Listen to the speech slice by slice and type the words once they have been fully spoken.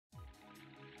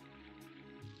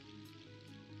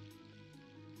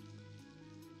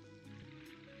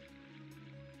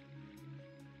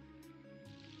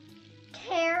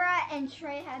and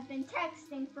Trey had been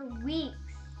texting for weeks.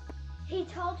 He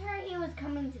told her he was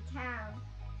coming to town,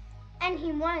 and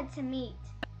he wanted to meet.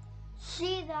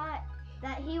 She thought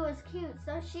that he was cute,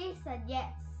 so she said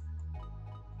yes.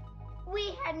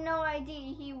 We had no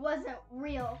idea he wasn't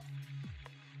real.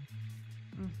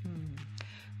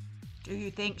 Do you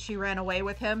think she ran away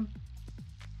with him?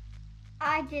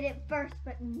 I did it first,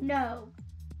 but no.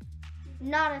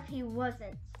 Not if he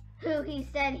wasn't who he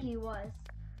said he was.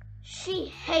 She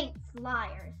hates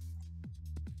liars.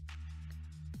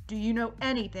 Do you know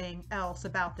anything else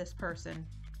about this person?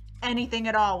 Anything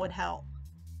at all would help.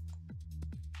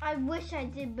 I wish I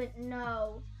did, but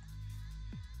no.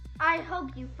 I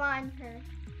hope you find her.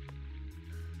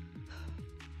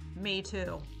 Me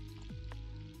too.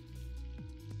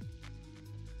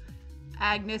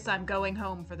 Agnes, I'm going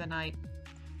home for the night.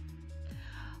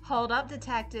 Hold up,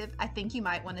 detective. I think you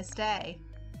might want to stay.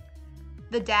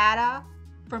 The data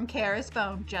from Kara's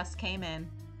phone just came in.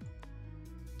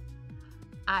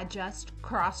 I just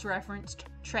cross-referenced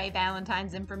Trey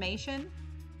Valentine's information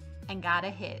and got a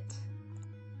hit.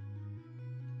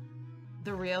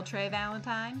 The real Trey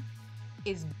Valentine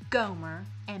is Gomer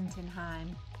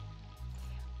Emtenheim,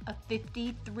 a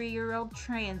 53-year-old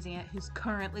transient who's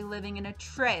currently living in a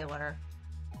trailer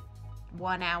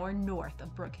 1 hour north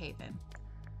of Brookhaven.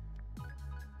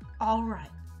 All right,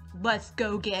 let's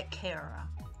go get Kara.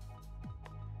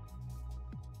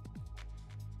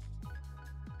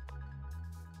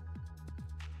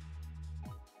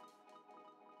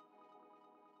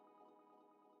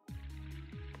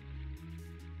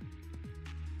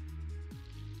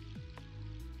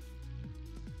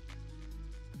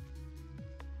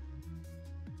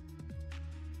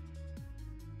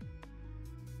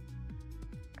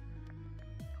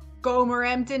 Gomer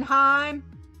Emtenheim?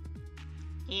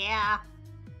 Yeah.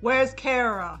 Where's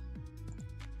Kara?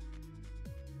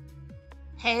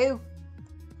 Who?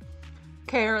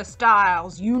 Kara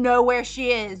Stiles. You know where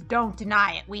she is. Don't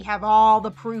deny it. We have all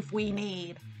the proof we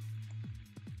need.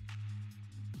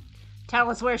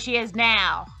 Tell us where she is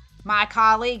now. My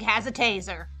colleague has a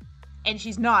taser, and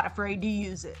she's not afraid to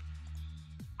use it.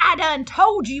 I done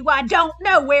told you I don't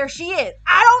know where she is.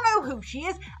 I don't know who she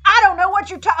is. I don't know what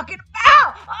you're talking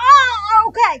about. Oh,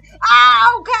 okay.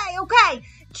 Okay.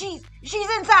 She's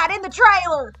inside in the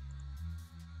trailer.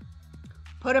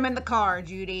 Put him in the car,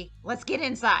 Judy. Let's get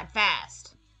inside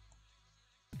fast.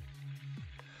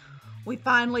 We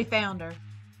finally found her.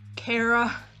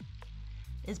 Kara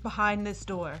is behind this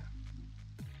door.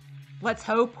 Let's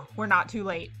hope we're not too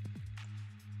late.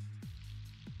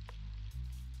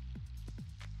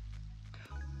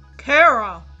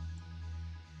 Kara!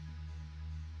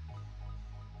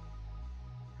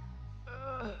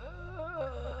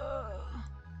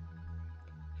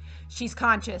 She's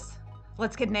conscious.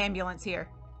 Let's get an ambulance here.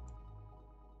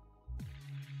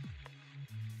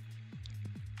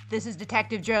 This is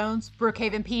Detective Jones,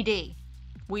 Brookhaven PD.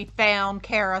 We found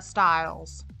Kara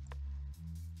Stiles.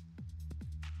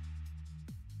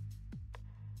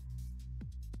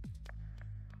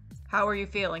 How are you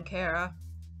feeling, Kara?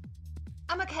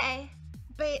 I'm okay,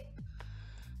 but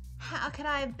how could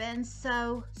I have been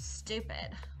so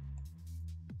stupid?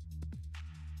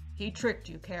 He tricked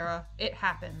you, Kara. It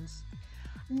happens.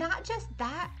 Not just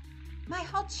that. My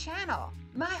whole channel.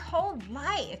 My whole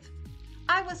life.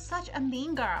 I was such a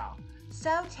mean girl.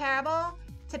 So terrible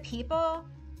to people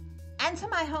and to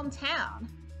my hometown.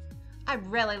 I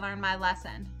really learned my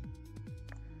lesson.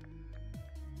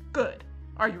 Good.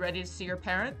 Are you ready to see your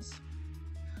parents?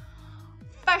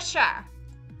 For sure.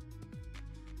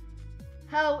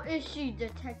 How is she,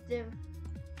 Detective?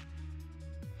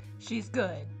 She's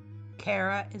good.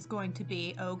 Kara is going to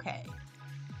be okay.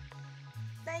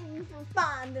 Thank you for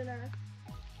finding her.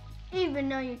 Even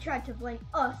though you tried to blame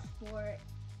us for it.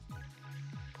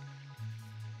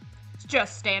 It's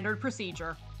just standard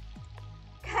procedure.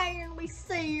 Can we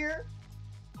see her?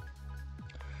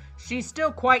 She's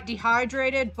still quite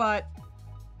dehydrated, but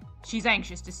she's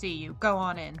anxious to see you. Go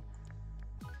on in.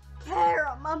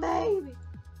 Kara, my baby.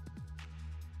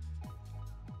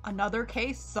 Another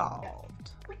case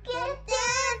solved. We get it.